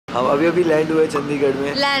हम अभी लैंड हुए चंडीगढ़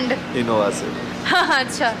में। लैंड इनोवा से। हाँ,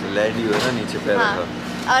 अच्छा लैंड ही हुआ ना, नीचे पैर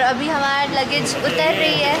रखा। और अभी हमारा लगेज उतर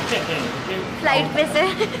रही है फ्लाइट पे से।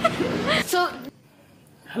 सो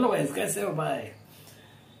हेलो गाइस, कैसे हो भाई?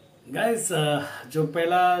 गाइस जो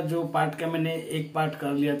पहला जो पार्ट का मैंने एक पार्ट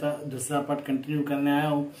कर लिया था, दूसरा पार्ट कंटिन्यू करने आया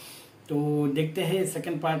हूँ। तो देखते हैं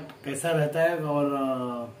सेकंड पार्ट कैसा रहता है, और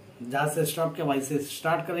जहाँ से स्टॉप किया वहीं से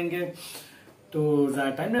स्टार्ट करेंगे। तो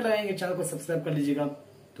ज़्यादा टाइम नहीं लगाएंगे, चैनल को सब्सक्राइब कर लीजिएगा।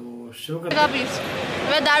 तो शुरू करते हैं। Please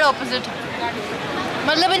we are that opposite,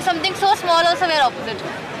 मतलब in something so small also we are opposite.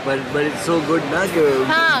 But it's so good ना कि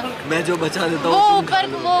हाँ, मैं जो बचा देता हूँ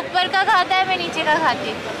वो ऊपर का खाता है, मैं नीचे का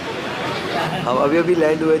खाती। हम अभी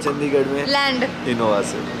लैंड हुए चंडीगढ़ में। लैंड इनोवा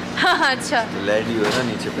से। हाँ, अच्छा लैंड ही हुआ ना,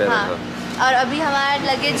 नीचे पैर रखा। और अभी हमारा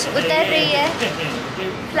लगेज उतर रही है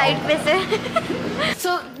फ्लाइट पे से।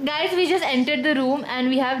 So guys, we just entered the room and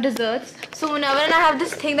we have desserts. So Munawar and I have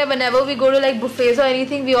this thing that whenever we go to like buffets or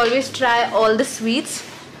anything, we always try all the sweets.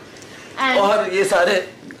 And और ये सारे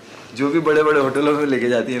जो भी बड़े बड़े होटलों में लेके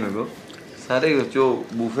जाती है मेरे को, सारे जो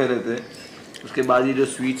बुफे रहते हैं उसके बाद ये जो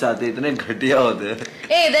स्वीट्स आते हैं इतने घटिया होते हैं।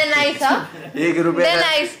 they're nice, huh? एक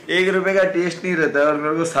रुपए का टेस्ट नहीं रहता है और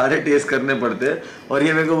मेरे को सारे टेस्ट करने पड़ते हैं। और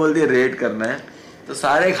ये मेरे को बोलती है रेट करना है, तो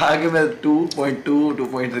सारे खा के मैं 2.2,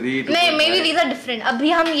 2.3 नहीं, may be these are different. अभी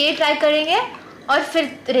हम ये ट्राई करेंगे और फिर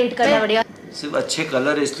रेट करना पड़ेगा। सिर्फ अच्छे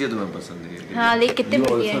कलर है इसलिए तुम्हें पसंद है। हाँ, लेकिन कितने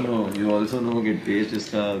बढ़िया हैं। You also know कि टेस्ट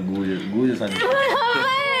इसका गूज ऐसा नहीं।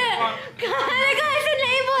 खाने का ऐसे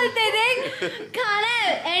नहीं बोलते, देख खाना है,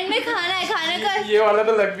 एंड में खाना है, खाने का ये वाला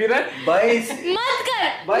तो लग भी रहा है भाई। मत कर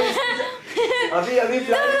भाई अभी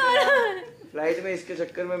फ्लाइट में इसके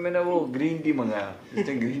चक्कर में मैंने वो ग्रीन टी मंगाया।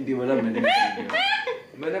 इसने ग्रीन टी बोला,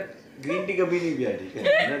 मैंने ग्रीन टी कभी नहीं पिया, ठीक है?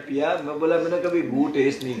 मैंने पिया, मैं बोला मैंने कभी गू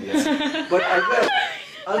टेस्ट नहीं किया। बट अगर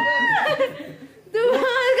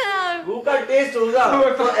गू का टेस्ट होगा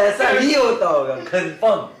तो ऐसा ही होता होगा,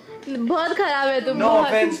 कंफर्म। बहुत खराब है तुम। No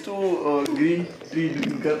offence to green tea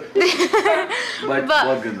drinker, but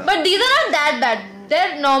बहुत गंदा। But these are not that bad, they are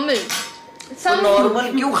normal.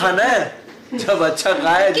 Normal क्यों खाना है जब अच्छा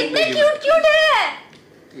खाए? कितने क्यूट है।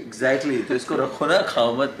 एग्जैक्टली, तो इसको रखो ना,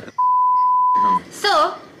 खाओ मत। सो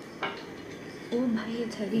ओ भाई ये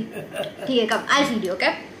छड़ी ठीक है, कम I feed you, okay?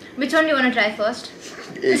 Which one do you want to try first?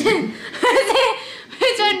 Which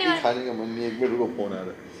one do you want? खाने का मन नहीं, एक मिनट रुको, फोन आ रहा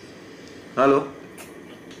है। हेलो,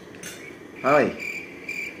 हाँ भाई।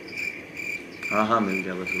 हाँ मिल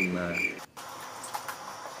गया, बस रूम में आया।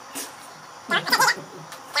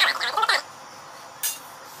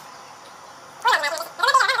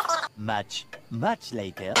 Much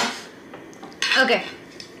later. Okay,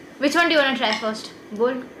 which one do you want to try first?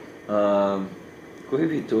 बोल। कोई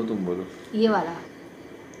भी जो तुम बोलो। ये वाला।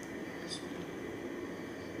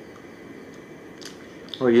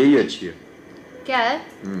 और यही अच्छी है। क्या है?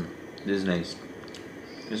 This is nice.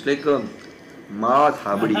 It's like माँ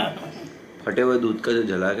थाबड़ी फटे हुए दूध का जो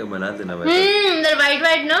जला के बनाते ना वैसे। the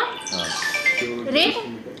white ना? हाँ। रेट?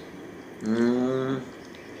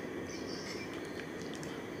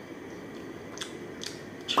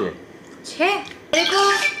 6 देखो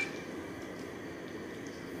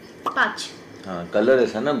 5। हाँ, कलर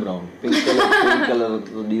ऐसा ना ब्राउन, पिंक कलर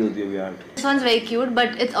तो दी होती है 8। This one's very cute but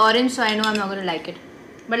it's orange, so I know I'm not going to like it.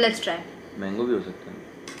 But let's try. Mango भी हो सकता है।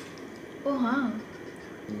 ओह हाँ।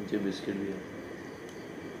 नीचे बिस्किट भी है।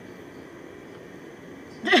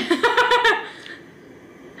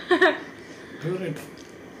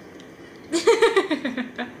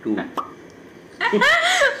 Two.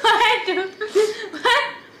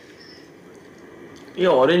 ये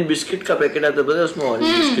ऑरेंज बिस्किट का पैकेट आता था, उसमें ऑरेंज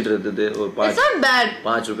बिस्किट रहते थे और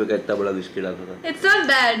 5 रुपए का इतना बड़ा बिस्किट आता था। It's not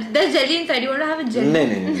bad. There's jelly inside. You want to have a jelly?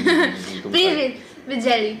 नहीं। Please with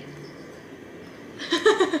jelly.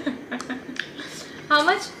 How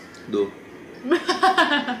much? 2।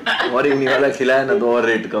 और इवनी वाला खिलाया ना तो और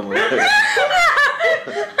रेट कम हो जाएगा।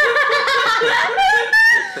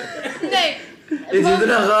 नहीं,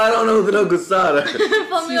 जितना खा रहा हूँ ना उतना गुस्सा आ रहा है।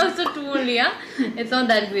 For me also 2 only, yeah. It's not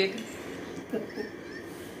that great.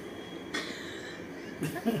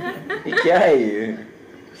 ये क्या है ये?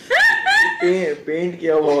 पेंट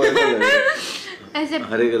किया हुआ है ऐसे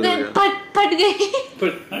हरे कलर का। फट गई।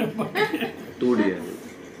 टूट गया।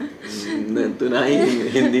 तू ना ही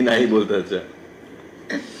हिंदी ना ही बोलता। अच्छा,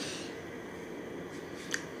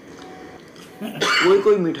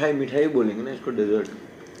 कोई मिठाई बोलेंगे ना इसको, डेजर्ट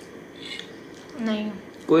नहीं।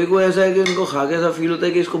 कोई ऐसा है कि उनको खा के ऐसा फील होता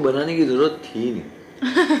है कि इसको बनाने की जरूरत थी नहीं।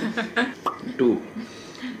 2।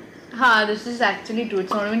 हाँ, this is actually true.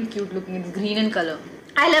 It's not even cute looking. It's green in color.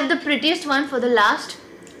 I love the prettiest one for the last.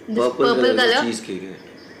 This purple color. cheesecake है.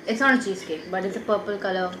 It's not a cheesecake, but it's a purple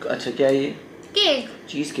color. अच्छा क्या है ये? Cake.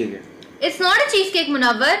 Cheese cake है. It's not a cheesecake,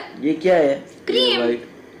 Munawar. ये क्या है? Cream. White.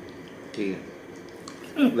 ठीक है.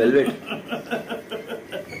 Velvet.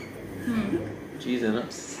 चीज है ना?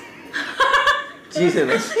 चीज है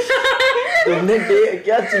ना? तुमने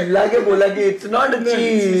क्या चिल्ला के बोला कि इट्स नॉट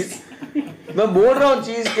चीज. मैं बोल रहा हूँ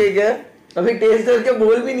चीज केक है. अभी टेस्ट करके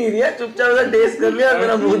बोल भी नहीं रही है. चुपचाप से टेस्ट कर लिया और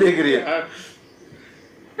मेरा मुंह देख रही है.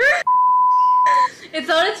 It's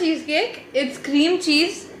not a cheesecake. It's cream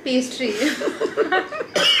cheese pastry.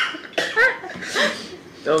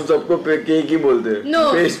 हम सबको केक ही बोलते हैं. No.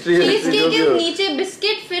 पेस्ट्री cheesecake is नीचे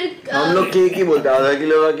बिस्किट फिर. हम लोग केक ही बोलते हैं. आधा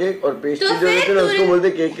किलो का केक और पेस्ट्री जो होते हैं उसको बोलते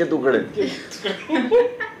हैं केक के टुकड़े.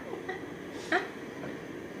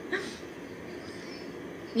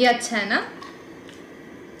 ये अच्छा है ना?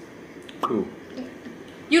 True.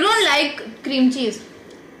 You don't like cream cheese?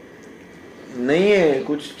 नहीं है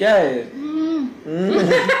कुछ. क्या है?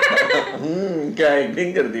 क्या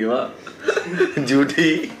एक्टिंग कर दी वाह.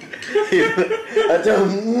 झूठी. अच्छा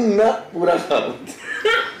ना पूरा खाओ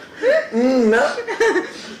ना.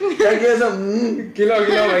 क्या किया सब? किलो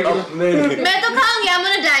भाई. नहीं मैं तो खाऊंगी. I'm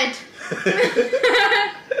on a diet.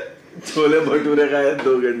 Chole bhature खाए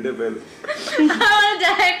 2 घंटे पहले.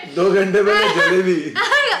 2 घंटे पहले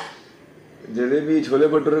जलेबी छोले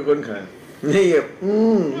भटूरे कौन खाया? नहीं है.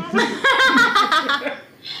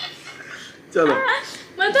 चलो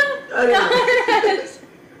मतलब अरे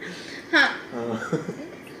हाँ.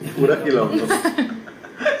 पूरा खिलाऊंगा.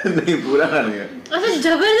 नहीं पूरा खाने का. अच्छा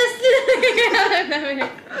जबरदस्ती.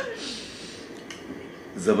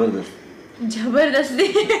 जबरदस्ती.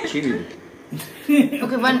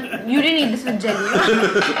 Okay, one. You didn't eat this with jelly.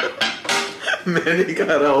 मैं नहीं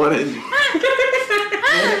खा रहा ऑरेंज.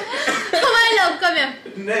 हमारे लोग come here.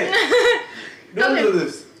 नहीं. Don't do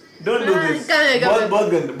this. Don't do this. बहुत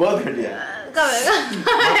गंदा. बहुत घटिया. Come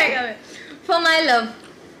here. For my love.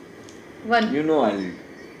 One. You know I'll eat.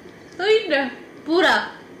 तो eat पूरा.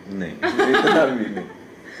 नहीं इतना भी नहीं.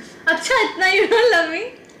 अच्छा इतना you don't love me?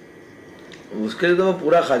 उसके लिए तो मैं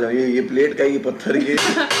पूरा खा जाऊँ. ये प्लेट का ये पत्थर की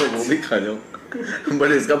तो वो भी खा जाऊँ.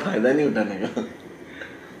 बट इसका फायदा नहीं उठाने का.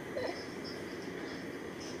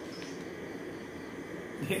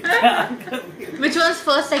 Which one's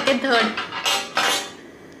first, second, third?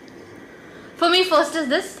 For me, first is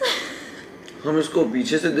this. हम इसको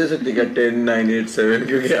पीछे से दे सकते क्या? 10, 9, 8, 7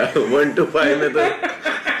 क्योंकि 1 to 5 में तो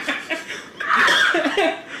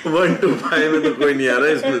 1 to 5 में तो कोई नहीं आ रहा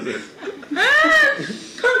इसमें से.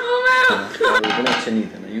 इतना अच्छा नहीं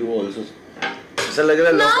था ना. You also ऐसा लग रहा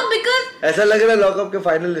है. No, because ऐसा लग रहा है लॉकअप के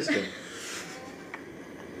फाइनल लिस्ट है.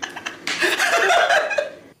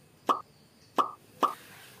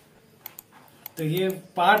 तो ये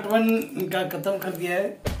पार्ट 1 इनका खत्म कर दिया है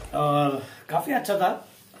और काफी अच्छा था.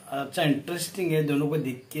 अच्छा इंटरेस्टिंग है. दोनों को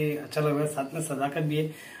देख के अच्छा लग रहा है. साथ में सदाकत भी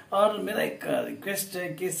है. और मेरा एक रिक्वेस्ट है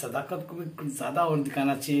कि सदाकत को भी कुछ ज्यादा और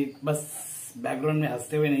दिखाना चाहिए. बस बैकग्राउंड में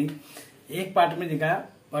हंसते हुए नहीं. एक पार्ट में दिखाया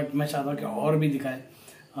बट मैं चाहता हूँ कि और भी दिखाए.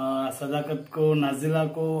 सदाकत को, नाजिला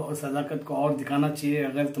को और सदाकत को और दिखाना चाहिए.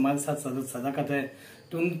 अगर तुम्हारे साथ सदाकत है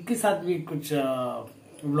तो उनके साथ भी कुछ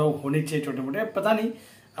व्लॉग होने चाहिए छोटे मोटे. पता नहीं.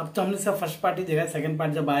 अब तो हमने सिर्फ फर्स्ट पार्ट ही देखा है. सेकंड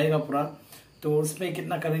पार्ट जब आएगा पूरा तो उसमें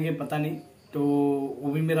कितना करेंगे पता नहीं. तो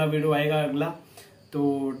वो भी मेरा वीडियो आएगा अगला. तो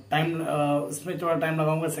टाइम उसमें थोड़ा टाइम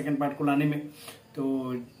लगाऊंगा सेकंड पार्ट को लाने में.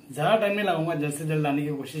 तो ज़्यादा टाइम नहीं लगाऊंगा. जल्द से जल्द लाने की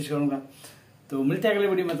कोशिश करूंगा. तो मिलते हैं अगले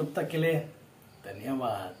वीडियो में. तब तक के लिए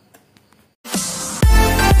धन्यवाद.